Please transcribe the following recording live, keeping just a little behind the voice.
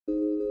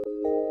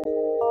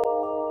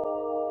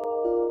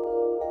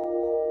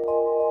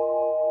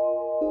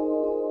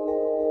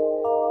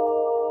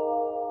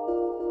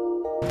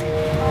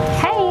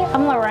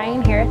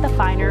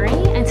Finery,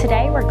 and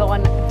today we're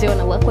doing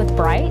a look with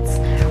brights.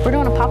 We're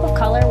doing a pop of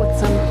color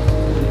with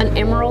an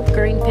emerald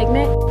green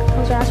pigment.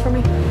 Close your eyes for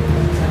me.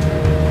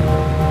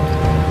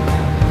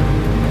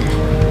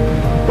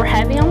 We're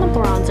heavy on the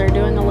bronzer,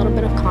 doing a little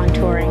bit of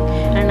contouring,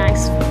 and a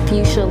nice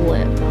fuchsia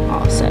lip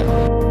also.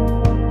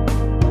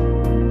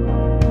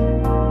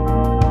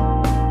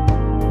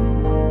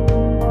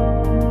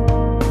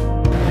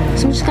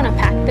 So I'm just going to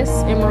pack this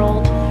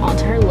emerald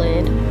onto her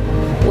lid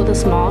with a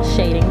small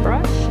shading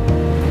brush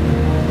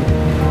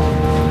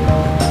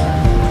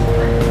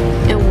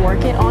and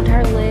work it onto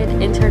her lid,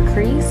 into her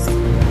crease,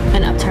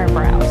 and up to her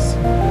brows.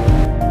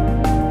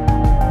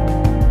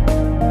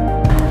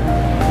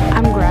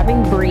 I'm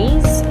grabbing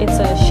Breeze. It's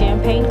a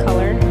champagne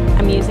color.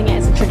 I'm using it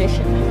as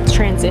a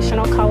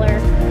transitional color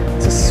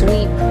to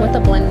sweep with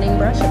a blending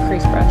brush, a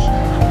crease brush.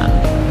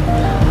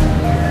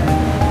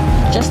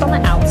 Just on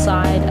the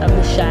outside of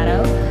the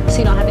shadow so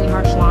you don't have any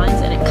harsh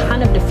lines, and it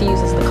kind of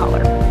diffuses the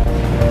color.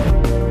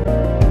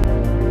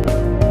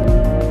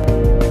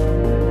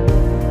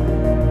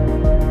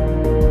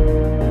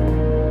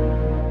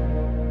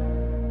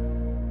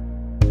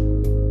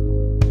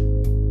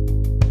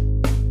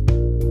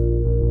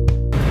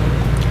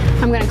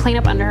 I'm going to clean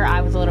up under her eye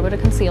with a little bit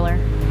of concealer.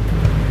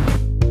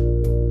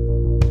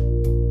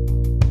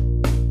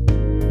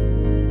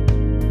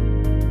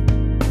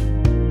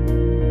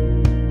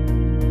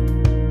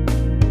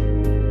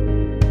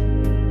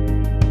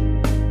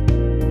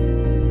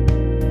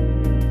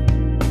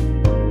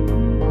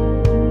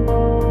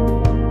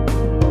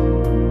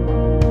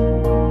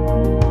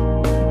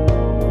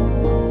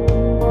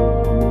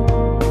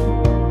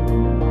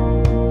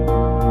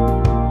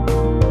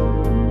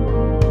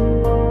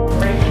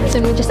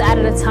 Then we just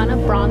added a ton of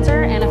bronzer